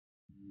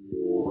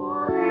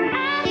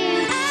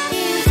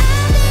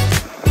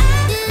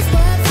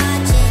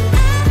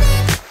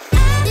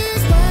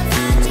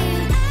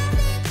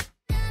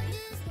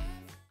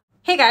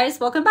Hey guys,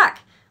 welcome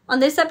back. On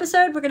this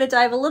episode, we're going to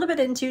dive a little bit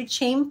into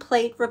chain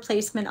plate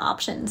replacement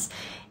options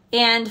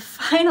and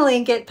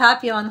finally get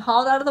Papillon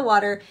hauled out of the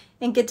water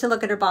and get to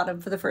look at her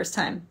bottom for the first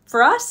time.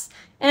 For us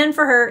and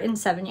for her in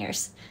 7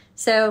 years.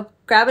 So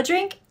grab a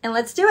drink and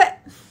let's do it.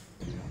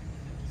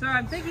 So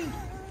I'm thinking...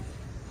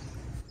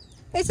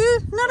 It's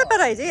not a bad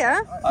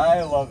idea.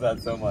 I love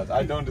that so much.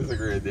 I don't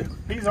disagree with you.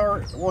 He's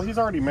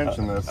already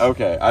mentioned this.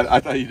 Okay, I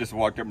thought you just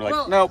walked up and like,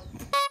 well, nope.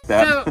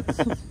 So,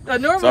 a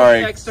normal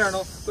Sorry.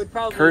 external would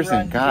probably Cursing,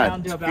 run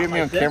down God. to about Get me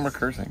like on this. camera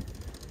cursing.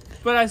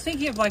 But I was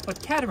thinking of like what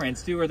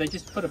catamarans do, where they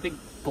just put a big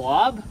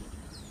blob.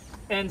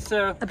 And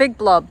so, A big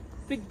blob.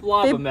 big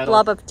blob Big of metal.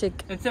 blob of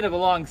tick. Instead of a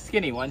long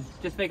skinny one,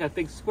 just make a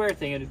big square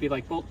thing and it'd be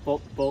like bolt,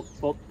 bolt, bolt,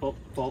 bolt, bolt,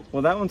 bolt.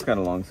 Well, that one's got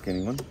a long,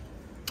 skinny one.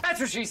 That's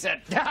what she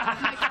said. No,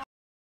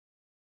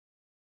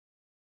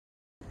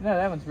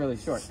 that one's really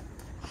short.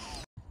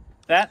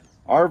 That?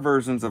 Our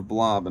versions of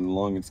blob and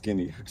long and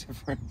skinny are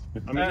different.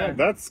 I mean,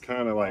 that's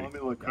kind of like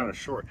kind of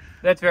short.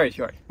 That's very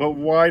short. But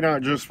why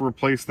not just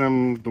replace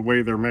them the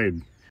way they're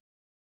made?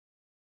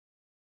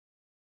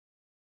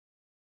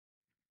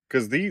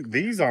 Because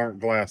these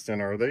aren't glassed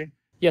in, are they?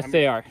 Yes,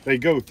 they are. They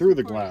go through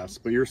the glass,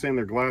 but you're saying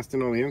they're glassed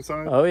in on the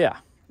inside? Oh, yeah.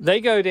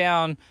 They go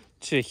down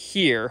to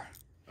here.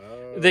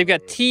 They've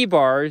got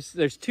T-bars.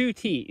 There's 2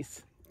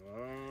 T's. So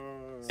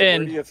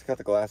And- where do you have to cut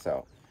the glass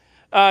out?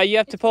 You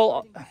have to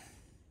pull...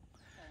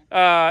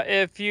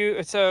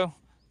 So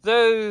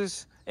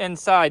those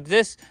inside,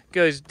 this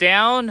goes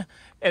down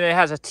and it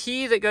has a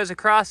T that goes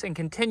across and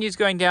continues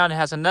going down. It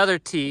has another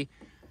T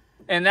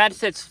and that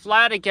sits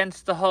flat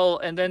against the hole.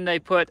 And then they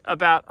put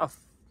about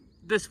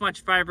this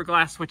much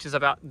fiberglass, which is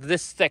about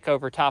this thick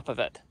over top of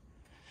it.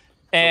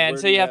 And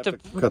so you have to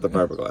cut the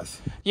fiberglass.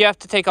 You have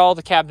to take all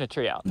the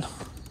cabinetry out.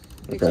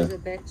 Which is a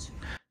bitch.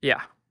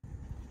 Yeah.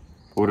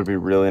 Would it be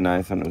really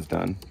nice when it was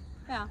done?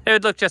 Yeah. It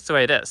would look just the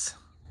way it is.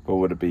 But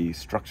would it be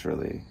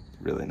structurally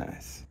really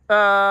nice?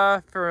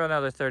 For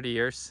another 30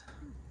 years.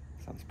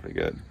 Sounds pretty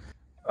good.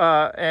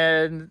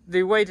 And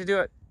the way to do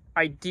it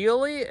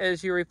ideally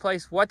is you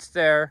replace what's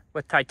there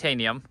with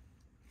titanium,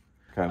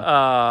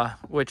 Okay.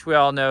 which we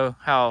all know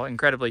how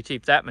incredibly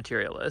cheap that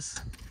material is.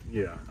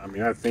 Yeah, I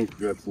mean, I think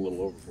that's a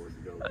little overboard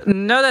to go with that.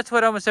 No, that's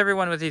what almost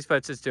everyone with these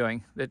boats is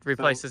doing. It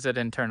replaces it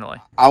internally.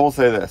 I will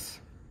say this.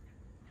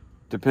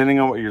 Depending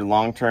on what your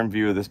long-term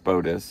view of this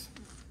boat is,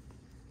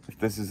 if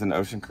this is an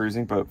ocean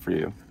cruising boat for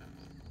you,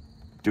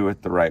 do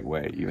it the right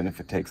way, even if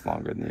it takes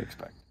longer than you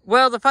expect.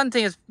 Well, the fun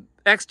thing is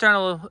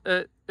external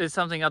is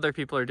something other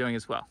people are doing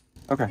as well.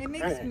 Okay. It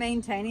makes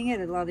maintaining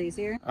it a lot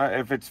easier.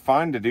 If it's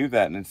fine to do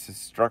that and it's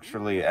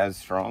structurally as I mean,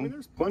 strong,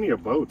 there's plenty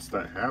of boats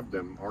that have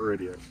them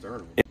already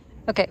external.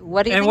 Okay,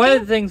 what do you And think? one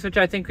of the things which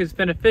I think is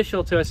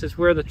beneficial to us is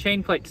where the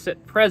chain plates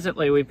sit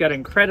presently. We've got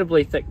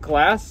incredibly thick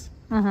glass,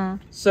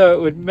 so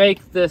it would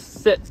make this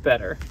sit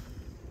better.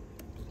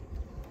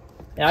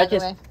 And By the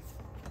way,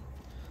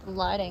 the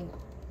lighting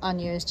on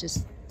you is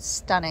just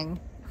stunning.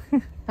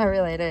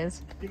 Really, it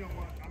is.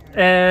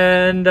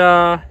 And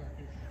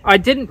I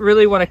didn't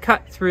really want to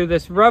cut through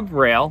this rub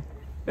rail.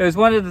 It was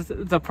one of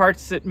the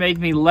parts that made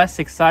me less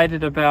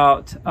excited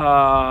about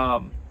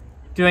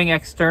doing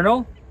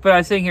external. But I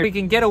was thinking, we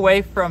can get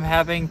away from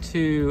having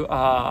to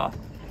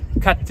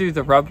cut through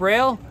the rub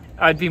rail.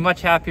 I'd be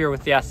much happier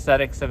with the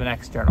aesthetics of an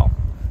external.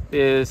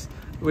 Is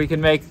we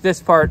can make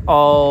this part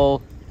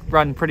all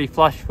run pretty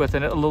flush with a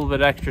little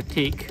bit extra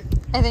teak.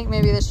 I think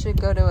maybe this should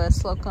go to a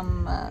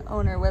Slocum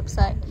owner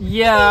website.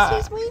 Yeah,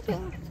 He's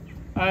waving.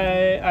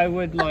 I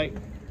would like.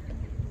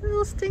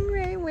 Little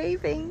stingray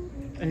waving.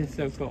 It's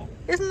so cool.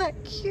 Isn't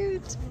that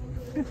cute?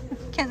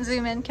 Can't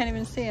zoom in, can't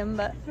even see him,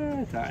 but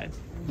It's all right.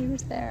 he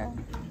was there.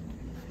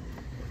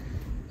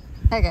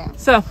 Okay.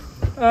 So,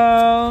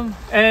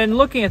 and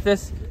looking at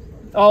this,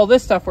 all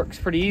this stuff works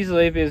pretty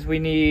easily because we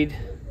need,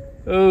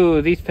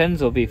 ooh, these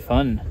pins will be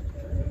fun.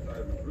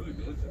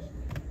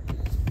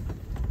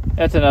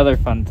 That's another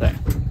fun thing,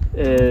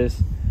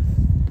 is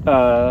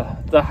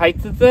the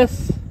height of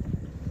this.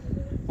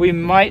 We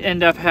might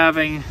end up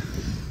having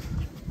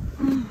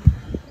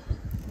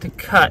to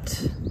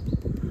cut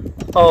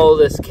all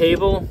this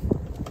cable.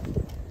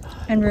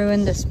 And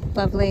ruin this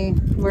lovely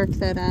work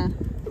that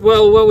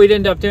Well, what we'd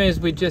end up doing is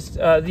we just,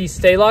 these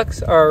stay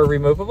locks are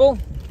removable.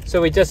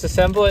 So we just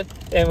assemble it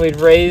and we'd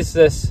raise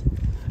this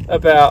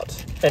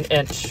about an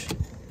inch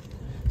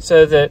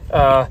so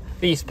that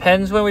these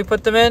pins, when we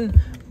put them in,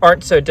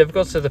 aren't so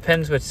difficult. So the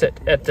pins would sit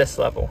at this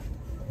level.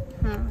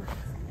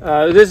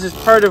 This is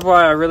part of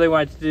why I really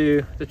wanted to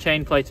do the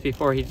chain plates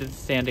before he did the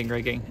standing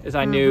rigging, is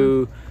I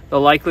knew the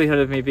likelihood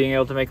of me being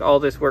able to make all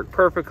this work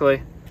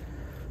perfectly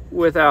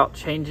without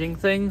changing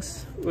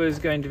things was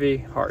going to be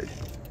hard.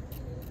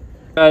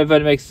 But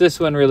it makes this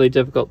one really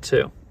difficult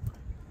too.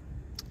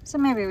 So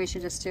maybe we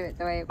should just do it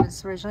the way it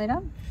was originally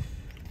done.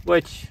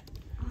 Which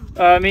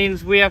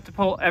means we have to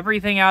pull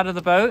everything out of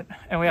the boat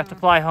and we have to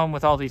fly home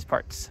with all these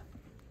parts.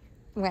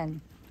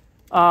 When?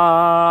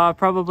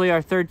 Probably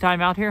our third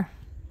time out here.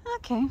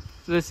 Okay.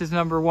 So this is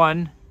number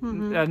one.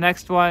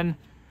 Next one,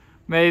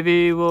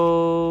 maybe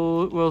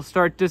we'll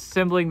start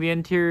disassembling the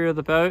interior of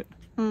the boat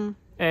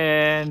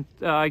and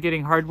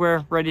getting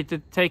hardware ready to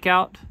take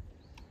out.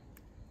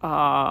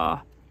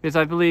 Because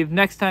I believe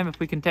next time, if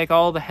we can take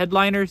all the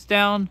headliners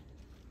down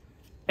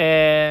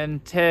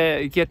and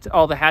get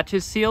all the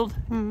hatches sealed,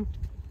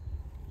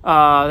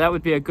 that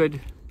would be a good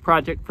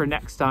project for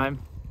next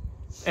time.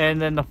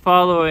 And then the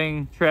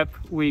following trip,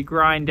 we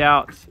grind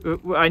out.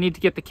 I need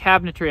to get the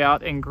cabinetry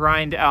out and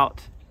grind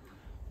out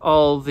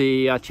all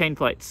the chain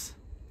plates,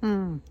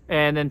 and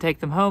then take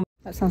them home.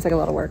 That sounds like a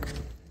lot of work.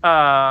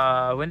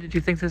 When did you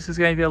think this was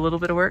going to be a little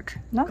bit of work?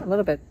 Not a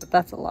little bit, but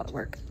that's a lot of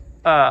work.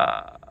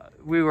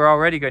 We were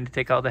already going to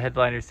take all the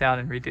headliners down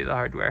and redo the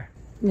hardware.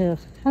 Yeah.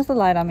 How's the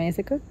light on me? Is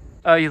it good?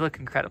 Oh, you look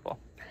incredible.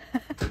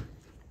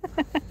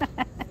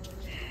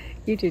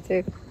 You do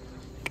too.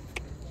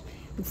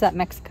 It's that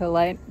Mexico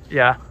light.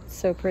 Yeah.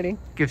 So pretty.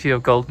 Gives you a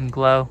golden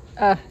glow.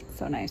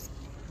 So nice.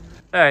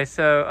 All right,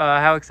 so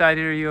how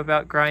excited are you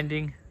about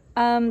grinding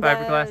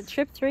fiberglass?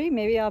 Trip 3,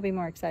 maybe I'll be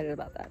more excited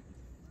about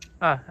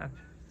that.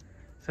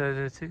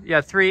 So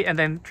yeah, 3, and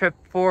then trip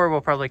 4 we'll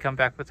probably come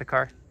back with the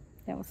car.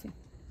 Yeah, we'll see.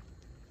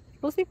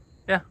 We'll see.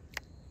 Yeah.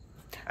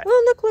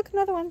 Oh, look,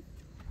 another one.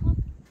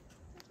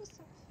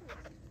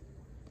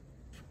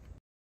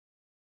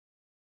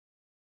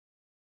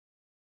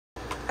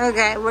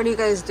 Okay, what are you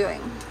guys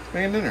doing?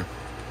 Making dinner.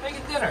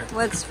 Making dinner.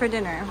 What's for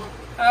dinner?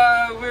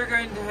 We're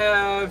going to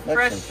have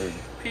fresh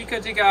pico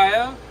de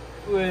gallo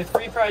with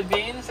refried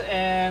beans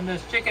and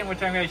this chicken,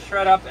 which I'm going to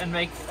shred up and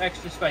make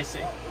extra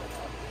spicy.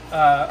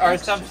 Our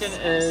assumption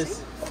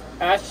is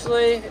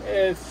Ashley,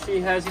 if she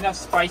has enough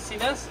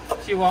spiciness,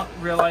 she won't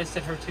realize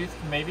that her tooth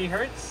maybe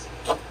hurts.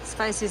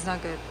 Spicy's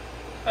not good.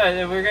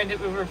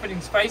 We're putting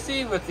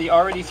spicy with the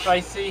already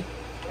spicy,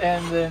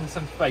 and then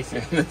some spicy.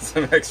 And then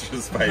some extra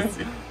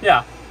spicy.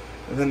 Yeah.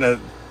 And then,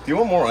 do you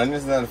want more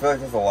onions than that? I feel like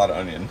that's a lot of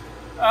onion.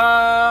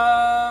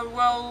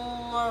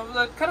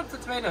 Cut up the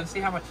tomato and see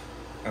how much.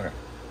 Okay.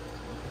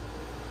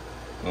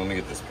 Let me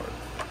get this part.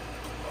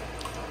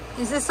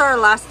 Is this our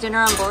last dinner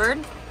on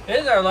board? It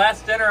is our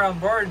last dinner on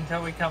board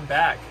until we come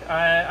back.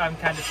 I'm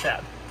kind of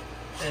sad.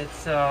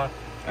 It's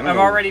I'm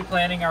already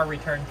planning our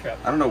return trip.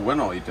 I don't know when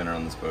I'll eat dinner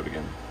on this boat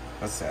again.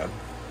 That's sad.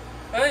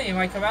 Oh, you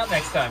might come out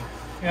next time.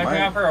 You might come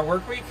out for a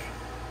work week?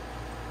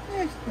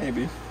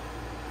 Maybe.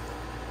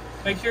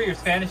 Make sure your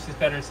Spanish is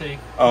better, so you...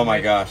 Oh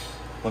my gosh.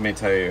 Let me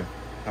tell you.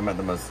 I met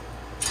the most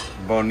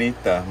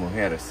bonita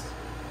mujeres.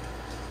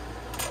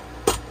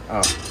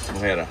 Oh,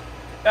 mujer.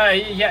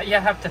 You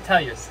have to tell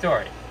your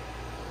story.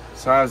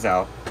 So I was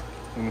out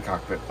in the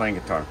cockpit playing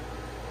guitar,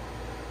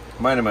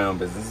 minding my own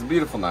business. It's a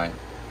beautiful night.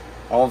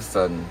 All of a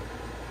sudden,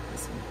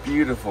 this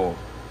beautiful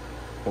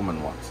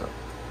woman walks up.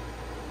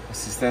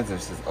 She stands there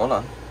and says,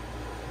 "Hola."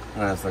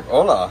 And I was like,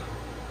 "Hola,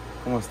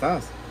 ¿cómo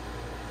estás?"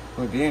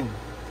 "Muy bien.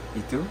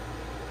 ¿Y tú?"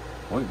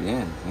 "Muy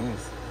bien,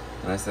 yes."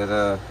 And I said,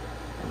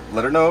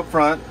 let her know up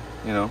front,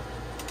 you know,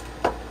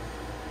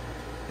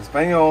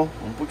 español,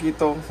 un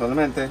poquito,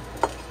 solamente.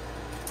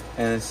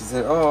 And she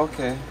said, "Oh,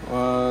 okay.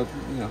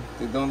 You know,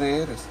 ¿de dónde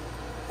eres?"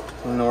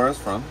 I don't know where I was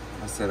from.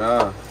 I said,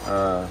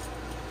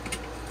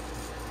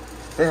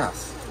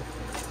 Texas.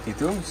 ¿Y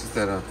tú? She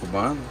said,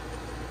 cubano.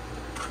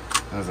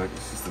 I was like,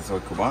 she said, "Soy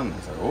cubano." I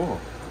was like, "Oh,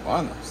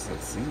 cubano." She said,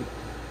 "Sí." I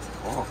said,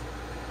 "Oh."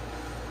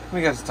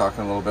 We got to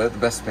talking a little bit, the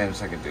best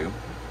Spanish I could do.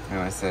 And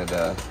I said,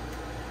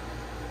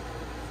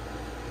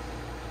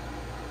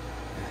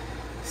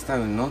 "Esta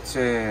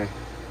noche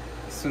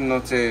es una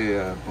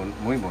noche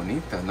muy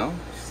bonita, ¿no?"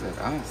 She said,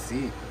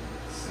 "Sí."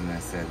 And I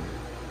said,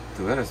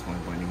 "Tú eres muy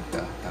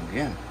bonita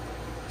también."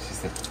 She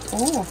said,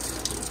 "Oh."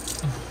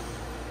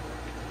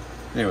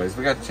 Anyways,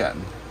 we got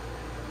chatting.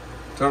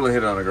 Totally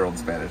hit on a girl in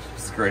Spanish.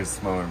 It's the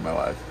greatest moment of my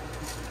life.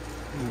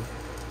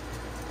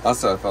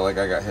 Also, I felt like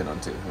I got hit on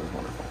too. It was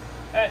wonderful.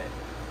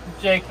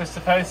 Jake was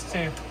supposed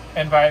to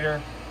invite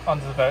her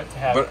onto the boat to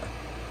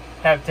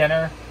have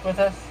dinner with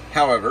us.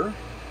 However,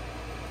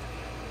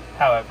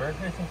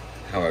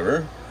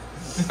 However,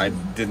 I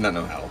did not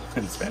know how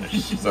in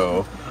Spanish.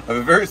 So I have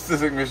a very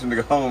specific mission to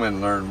go home and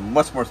learn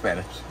much more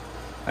Spanish.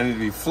 I need to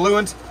be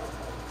fluent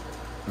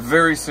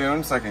very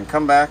soon so I can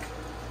come back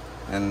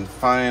and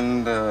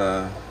find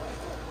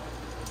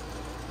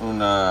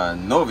una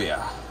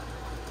novia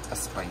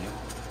español.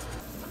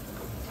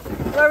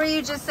 What were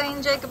you just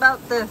saying, Jake,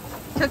 about the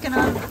cooking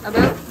on a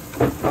boat?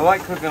 I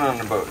like cooking on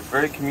the boat. It's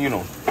very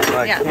communal. I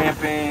like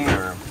camping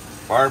or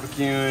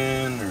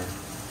barbecuing or,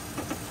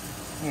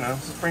 you know,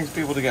 it just brings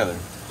people together.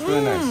 It's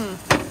really nice.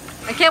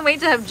 I can't wait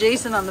to have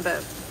Jason on the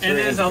boat. It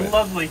is a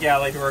lovely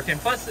galley to work in.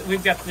 Plus,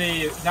 we've got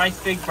the nice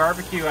big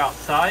barbecue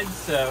outside,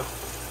 so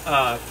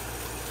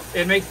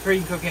it makes it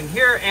pretty cooking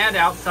here and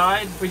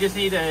outside. We just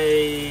need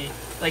an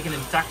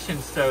induction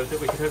stove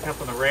that we could hook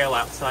up on the rail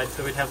outside,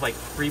 so we'd have like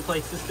 3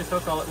 places to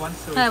cook all at once.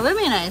 So that would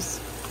be nice.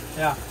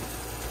 Yeah.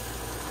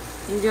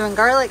 You're doing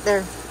garlic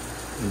there.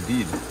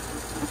 Indeed.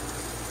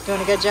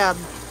 Doing a good job.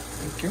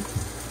 Thank you.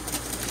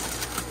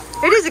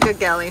 It is a good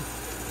galley.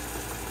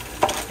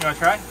 You want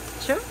to try?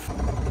 Sure.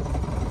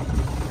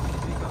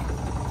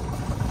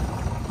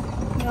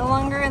 No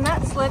longer in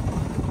that slip.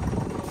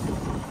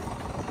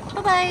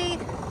 Bye-bye.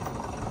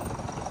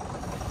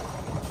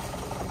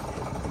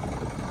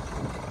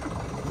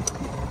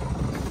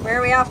 Where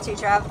are we off to,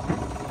 Trav?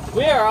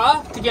 We are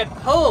off to get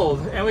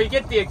pulled, and we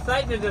get the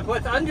excitement of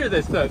what's under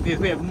this boat because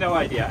we have no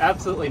idea,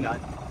 absolutely none,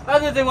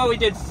 other than what we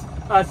did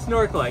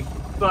snorkeling.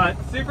 But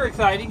super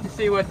exciting to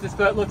see what this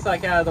boat looks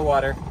like out of the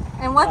water.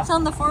 And what's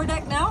on the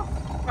foredeck now?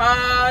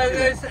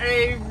 There's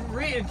a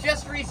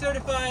just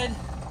recertified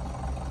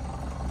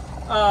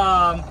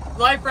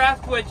life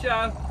raft, which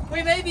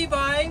we may be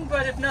buying,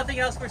 but if nothing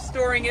else, we're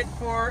storing it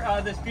for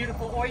this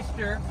beautiful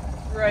oyster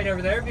right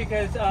over there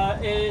because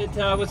it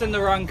was in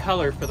the wrong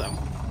color for them.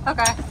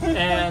 Okay.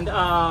 And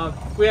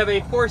we have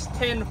a Force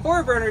 10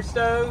 4-burner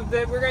stove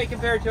that we're going to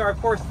compare to our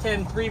Force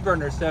 10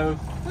 3-burner stove.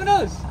 Who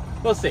knows?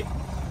 We'll see.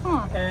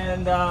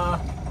 And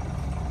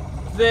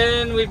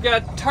then we've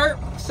got tarp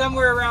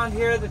somewhere around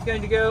here that's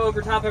going to go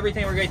over top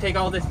everything. We're going to take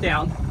all this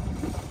down.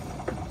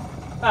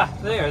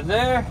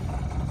 There.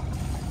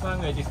 So I'm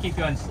going to just keep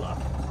going slow.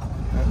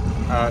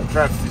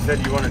 Travis, you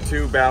said you wanted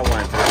 2 bow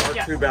lines. There are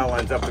Yeah. 2 bow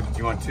lines up. Do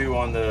you want 2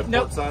 on the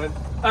port side?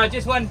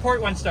 Just one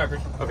port, one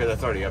starboard. Okay,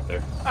 that's already up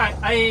there. Alright,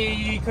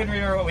 I couldn't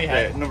remember what we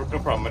had. Yeah, no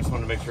problem. I just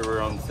wanted to make sure we're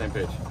on the same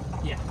page.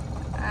 Yeah.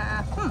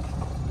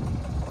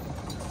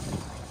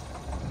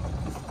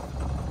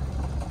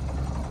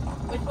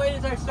 Which way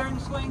does our stern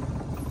swing?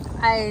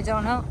 I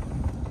don't know.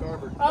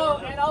 Starboard. Oh,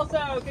 and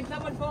also, can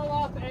someone pull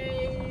off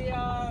a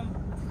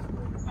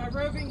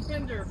roving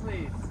fender,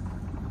 please?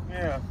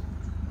 Yeah.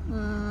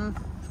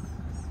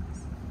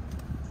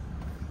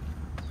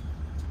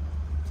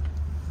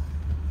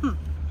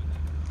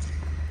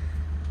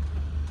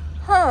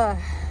 Well,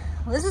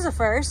 this is a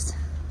first.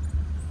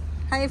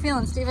 How you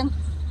feeling, Steven?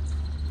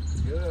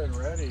 Good,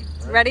 ready.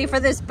 Ready for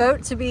this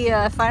boat to be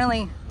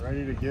finally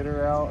Ready to get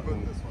her out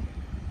and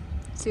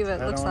see what it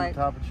head looks on like?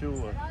 top of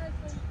Chula.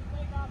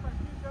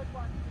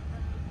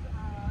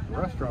 The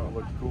restaurant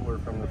looks cooler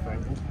from the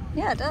thing.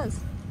 Yeah, it does.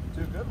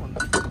 2 good ones.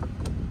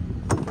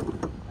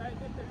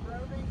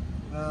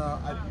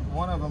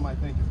 One of them I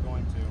think is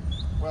going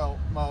to. Well,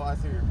 Mo, I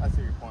see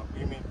your point.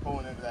 You mean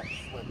pulling into that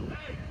slip?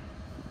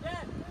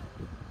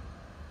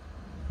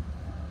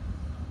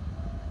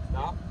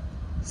 Stop.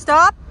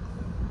 Stop.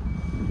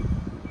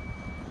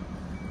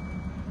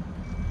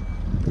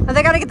 Oh,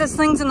 they gotta get those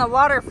things in the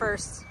water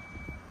first.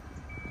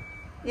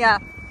 Yeah.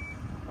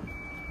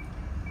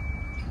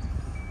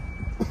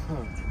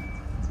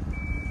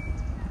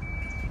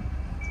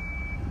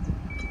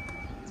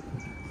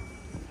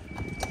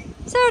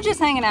 So just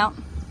hanging out.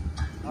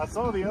 I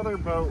saw the other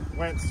boat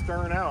went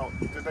stern out.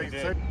 Did they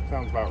say?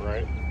 Sounds about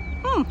right.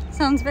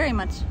 Sounds very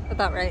much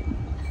about right.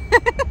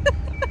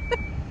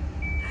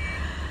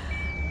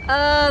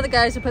 The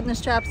guys are putting the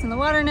straps in the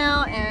water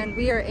now, and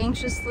we are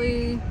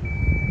anxiously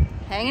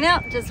hanging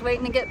out, just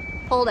waiting to get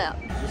pulled out.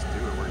 Just do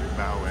it where you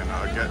bow in.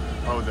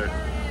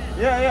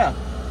 Yeah.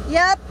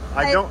 Yep.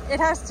 I don't. It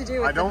has to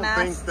do with I don't the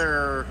mast. think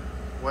they're.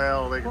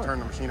 Well, they can turn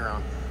the machine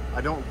around.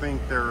 I don't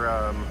think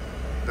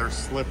their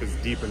slip is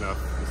deep enough.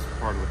 Is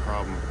part of the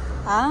problem.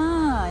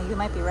 Ah, you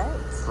might be right.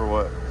 For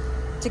what?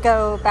 To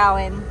go bow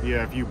in.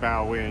 Yeah, if you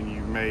bow in,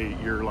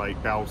 your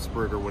like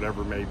bowsprit or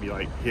whatever may be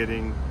like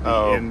hitting the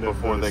Oh, end of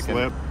before the they can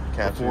slip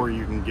catch before it.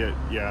 you can get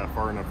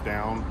far enough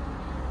down.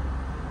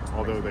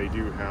 Although they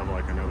do have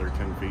like another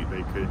 10 feet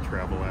they could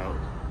travel out.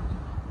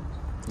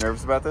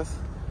 Nervous about this?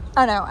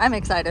 Oh no, I'm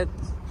excited.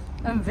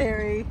 I'm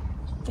very,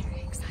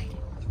 very excited.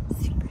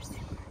 Super,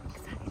 super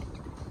excited.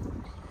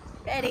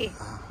 Ready.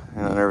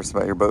 You're not nervous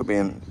about your boat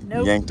being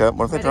Nope. yanked up?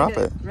 What if they drop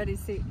it? Ready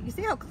to see. You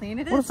see how clean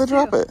it is? What if they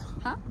drop it?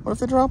 Huh? What if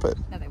they drop it?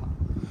 No, they won't.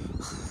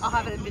 I'll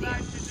have it in video.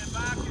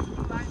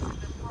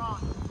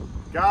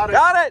 Got it.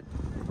 Got it!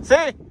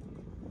 See?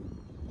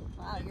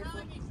 Wow, your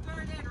voice.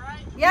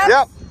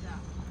 Yep.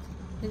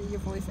 Your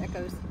voice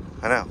echoes.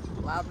 I know.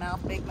 Loud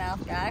mouth, big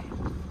mouth guy.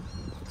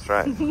 That's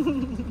right.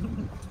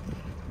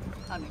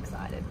 I'm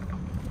excited.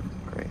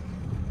 Great.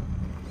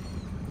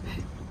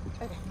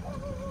 Okay.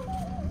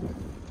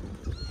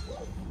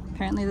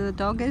 Apparently the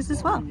dog is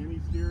as well.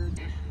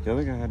 The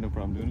other guy had no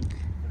problem doing it.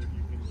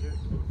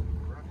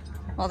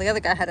 Well, the other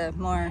guy had a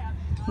more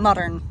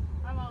modern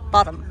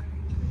bottom.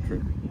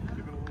 True.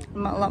 A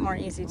lot more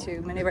easy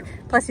to maneuver.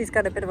 Plus he's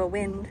got a bit of a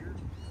wind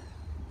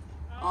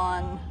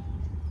on.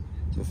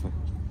 This way.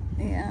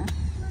 Yeah.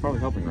 Probably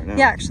helping right now.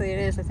 Yeah, actually it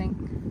is, I think.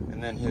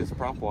 And then his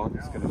prop walk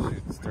is going to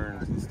shoot the stern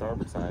to the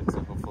starboard side,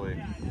 so hopefully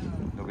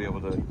he'll be able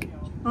to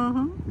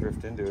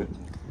drift into it.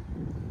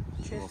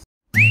 Cheers.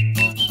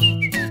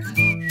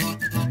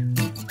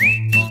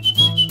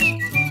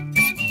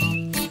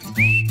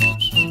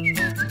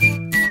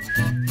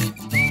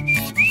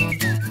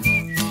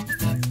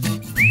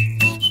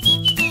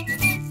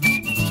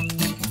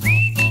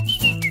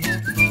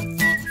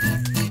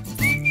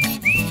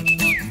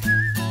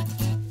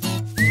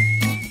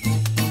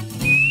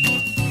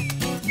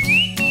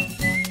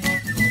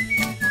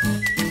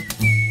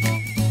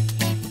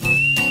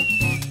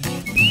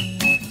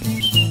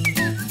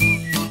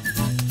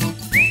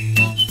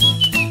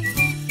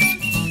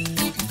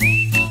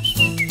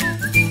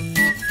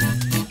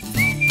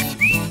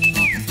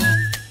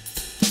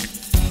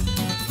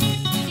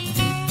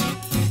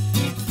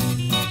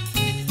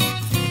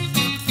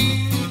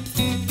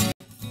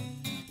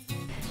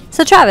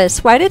 So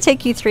Travis, why did it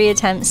take you 3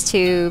 attempts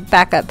to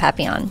back up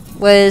Papillon?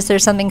 Was there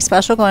something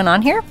special going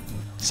on here?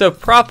 So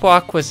prop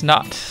walk was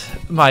not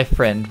my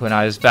friend when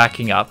I was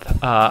backing up.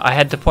 I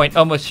had to point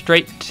almost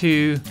straight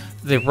to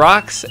the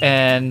rocks,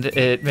 and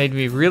it made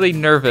me really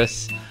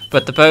nervous.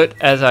 But the boat,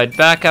 as I'd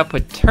back up,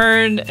 would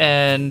turn,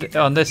 and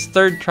on this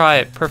 3rd try,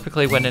 it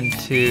perfectly went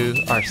into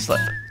our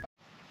slip.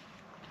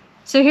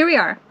 So here we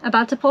are,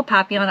 about to pull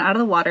Papillon out of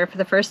the water for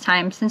the first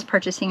time since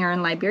purchasing her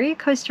in Liberia,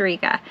 Costa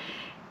Rica.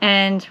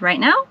 And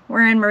right now,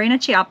 we're in Marina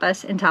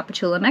Chiapas in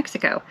Tapachula,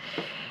 Mexico.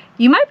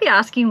 You might be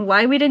asking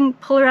why we didn't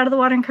pull her out of the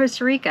water in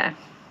Costa Rica.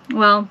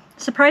 Well,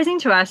 surprising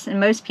to us and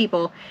most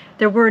people,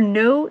 there were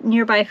no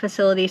nearby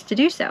facilities to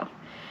do so.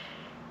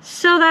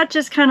 So that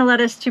just kind of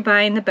led us to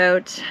buying the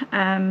boat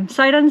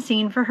sight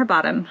unseen for her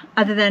bottom,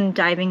 other than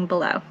diving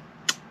below.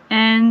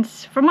 And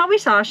from what we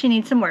saw, she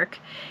needs some work.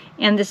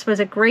 And this was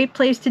a great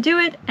place to do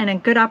it and a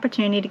good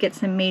opportunity to get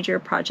some major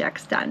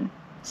projects done.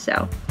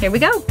 So here we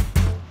go.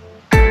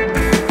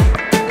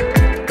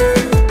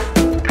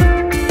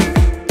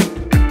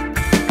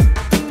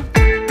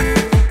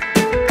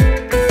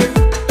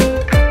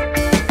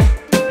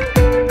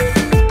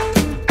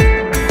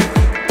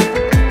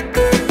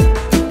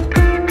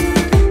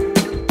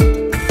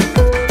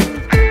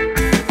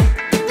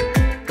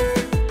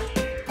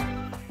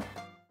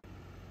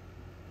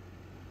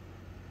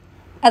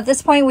 At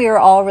this point, we were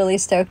all really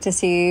stoked to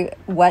see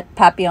what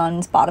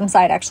Papillon's bottom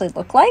side actually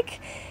looked like.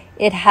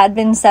 It had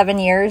been 7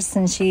 years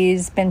since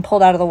she's been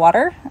pulled out of the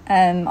water,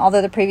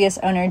 although the previous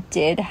owner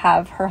did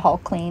have her hull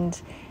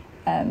cleaned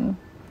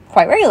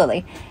quite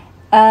regularly.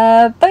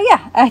 But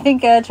yeah, I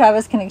think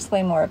Travis can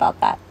explain more about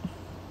that.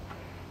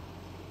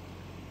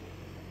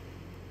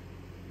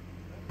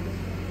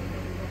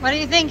 What are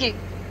you thinking?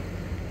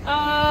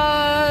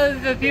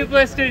 The few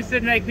blisters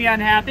did make me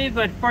unhappy,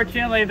 but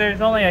fortunately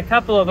there's only a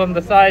couple of them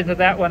the size of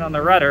that one on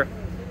the rudder.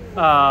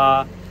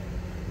 We're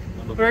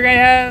gonna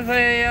have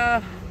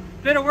a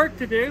bit of work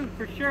to do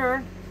for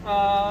sure.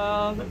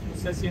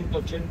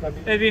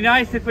 It'd be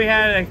nice if we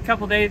had a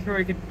couple days where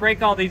we could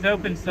break all these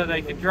open so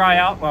they could dry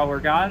out while we're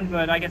gone,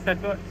 but I guess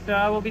that's what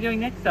we'll be doing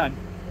next time.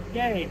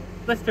 Yay!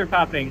 Blister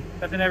popping.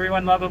 Doesn't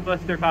everyone love a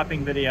blister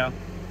popping video?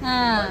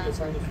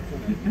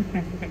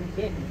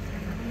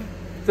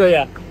 So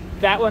yeah,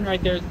 that one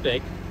right there is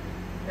big,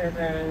 and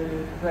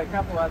then there's a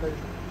couple others.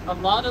 A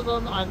lot of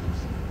them, I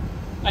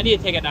need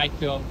to take a night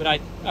to them, but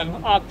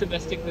I'm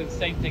optimistic that the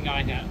same thing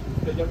I have.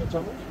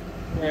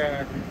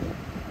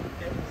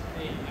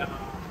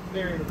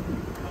 There,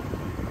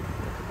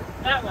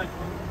 that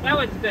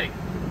one's big.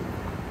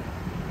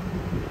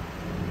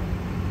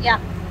 Yeah.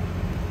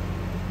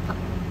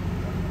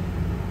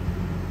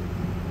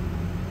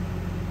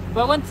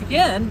 But once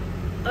again,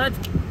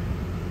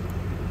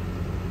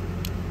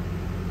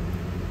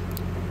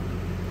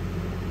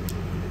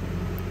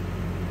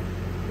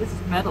 this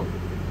is metal.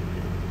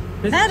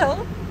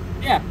 Metal?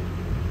 Yeah.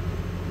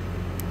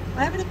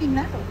 Why would it be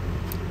metal?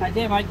 I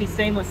think it might be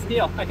stainless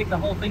steel. I think the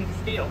whole thing's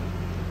steel.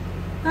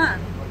 Huh.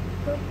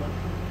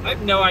 I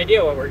have no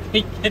idea what we're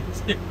going to get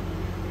to.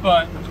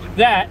 But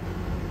that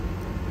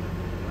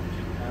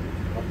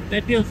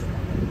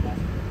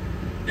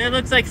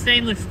looks like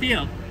stainless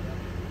steel.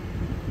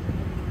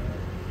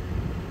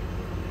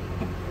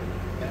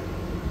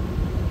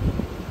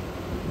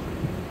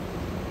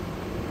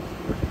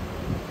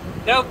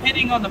 No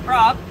pitting on the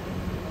prop,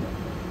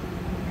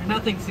 or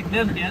nothing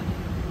significant,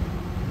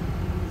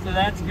 so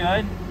that's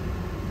good.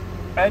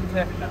 It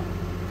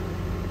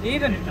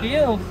even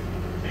feels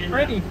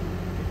pretty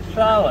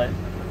solid.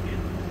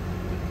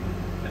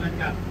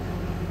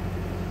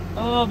 A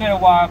little bit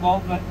of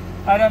wobble, but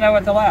I don't know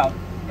what's allowed.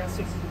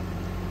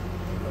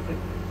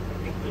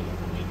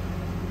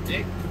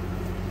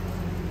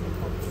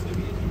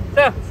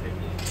 So,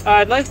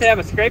 I'd like to have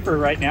a scraper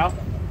right now.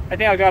 I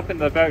think I'll go up in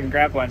the boat and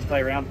grab one and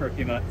play around for a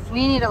few minutes.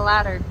 We need a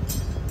ladder.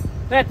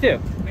 That too.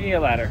 We need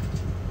a ladder.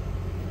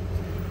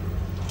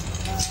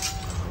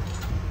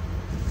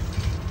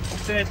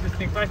 That's an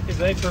interesting question. Do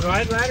they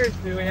provide ladders?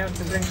 Do we have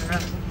to bring them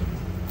around?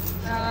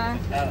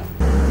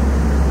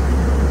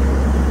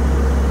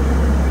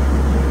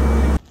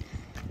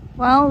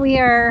 Well, we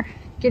are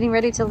getting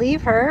ready to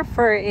leave her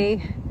for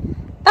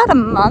about a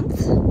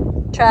month.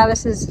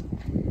 Travis is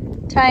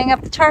tying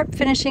up the tarp,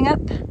 finishing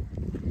up.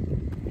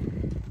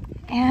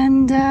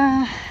 And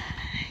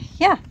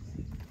yeah,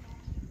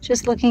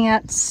 just looking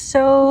at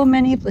so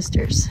many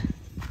blisters.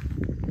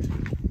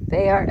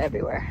 They are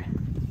everywhere.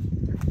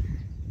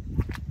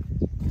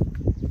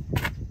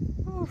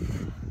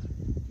 Oof.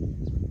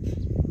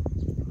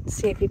 Let's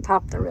see if you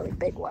pop the really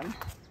big one.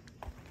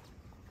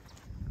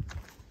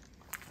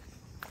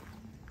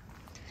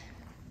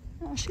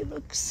 How she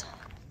looks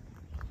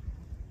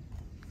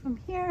from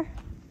here.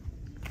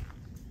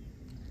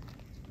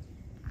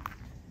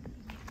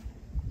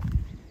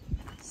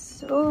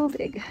 So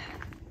big.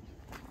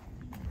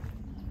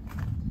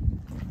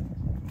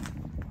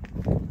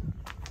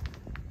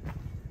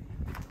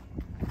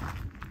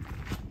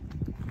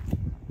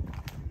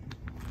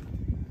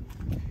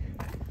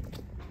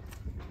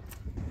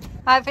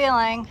 How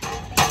feeling?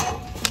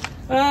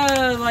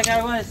 Like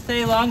I want to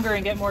stay longer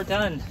and get more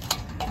done.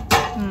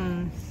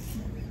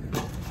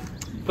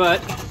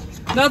 But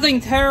nothing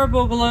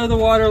terrible below the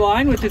water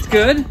line, which is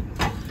good.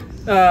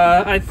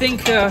 I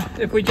think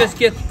if we just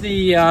get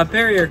the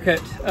barrier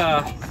kit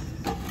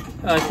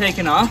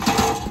taken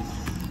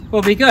off,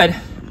 we'll be good.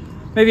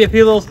 Maybe a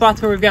few little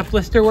spots where we've got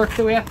blister work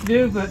that we have to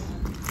do, but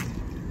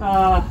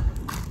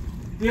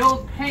the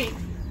old paint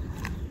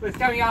was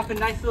coming off in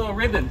nice little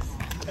ribbons.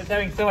 I was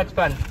having so much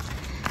fun.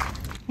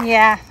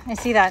 Yeah, I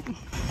see that.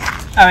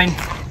 I mean,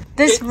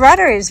 this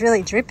rudder is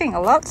really dripping a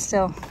lot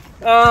still.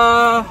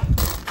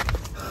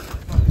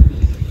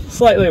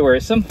 Slightly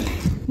worrisome.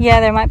 Yeah,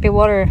 there might be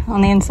water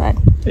on the inside.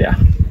 Yeah.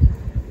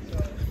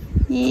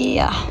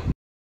 Yeah.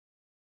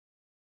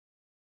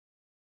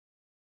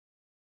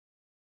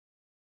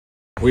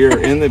 We are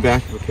in the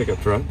back of a pickup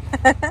truck.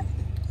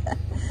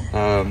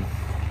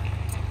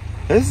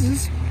 This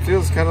just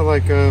feels kind of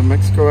like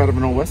Mexico out of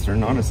an old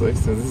Western, honestly,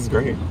 so this is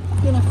great.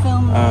 I'm gonna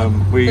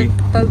film we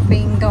the boat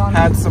being gone.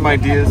 had some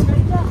ideas.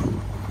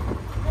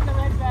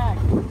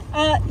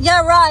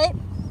 Yeah, right.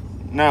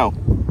 No.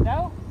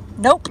 No?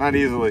 Nope. Not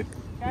easily.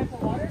 Guys, the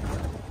water?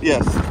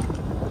 Yes.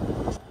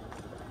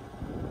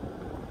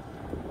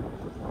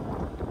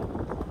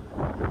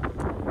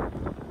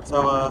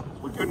 So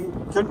we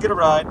couldn't get a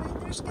ride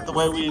the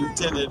way we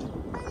intended.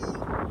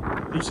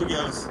 Here she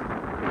goes.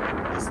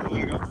 That's the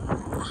way to go.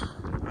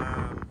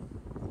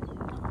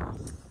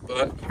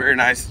 But very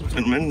nice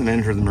gentleman, the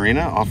manager of the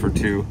marina, offered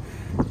to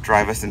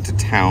drive us into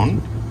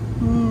town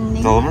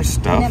with all of our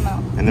stuff,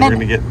 and then we're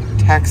gonna get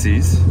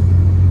taxis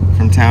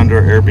from town to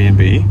our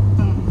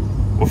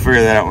Airbnb. We'll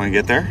figure that out when we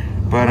get there.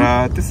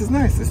 But this is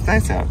nice. It's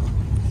nice out.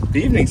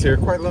 The evenings here are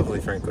quite lovely,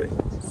 frankly.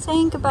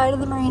 Saying goodbye to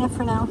the marina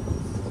for now.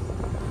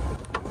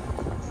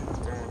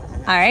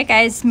 All right,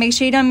 guys, make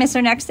sure you don't miss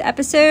our next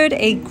episode.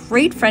 A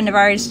great friend of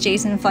ours,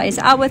 Jason, flies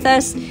out with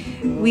us.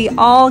 We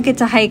all get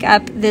to hike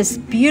up this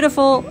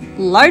beautiful,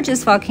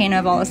 largest volcano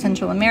of all of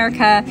Central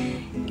America.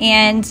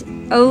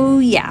 And oh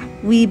yeah,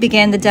 we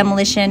begin the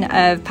demolition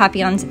of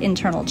Papillon's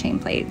internal chain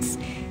plates.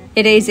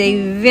 It is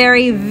a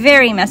very,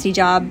 very messy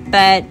job,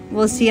 but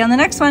we'll see you on the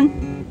next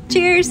one.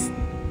 Cheers!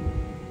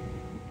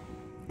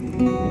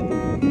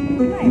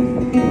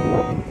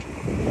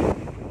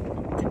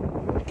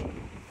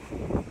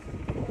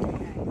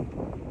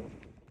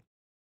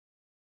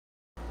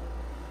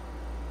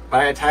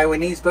 Buy a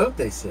Taiwanese boat,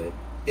 they said.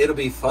 It'll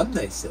be fun,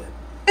 they said.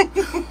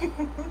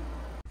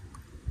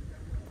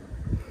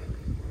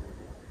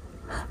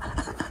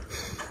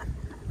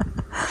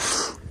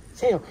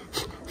 Sail.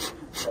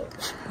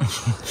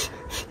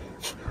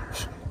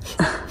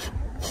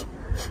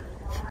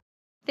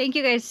 Thank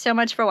you guys so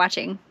much for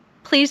watching.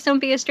 Please don't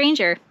be a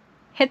stranger.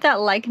 Hit that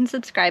like and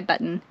subscribe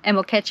button, and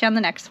we'll catch you on the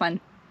next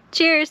one.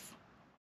 Cheers!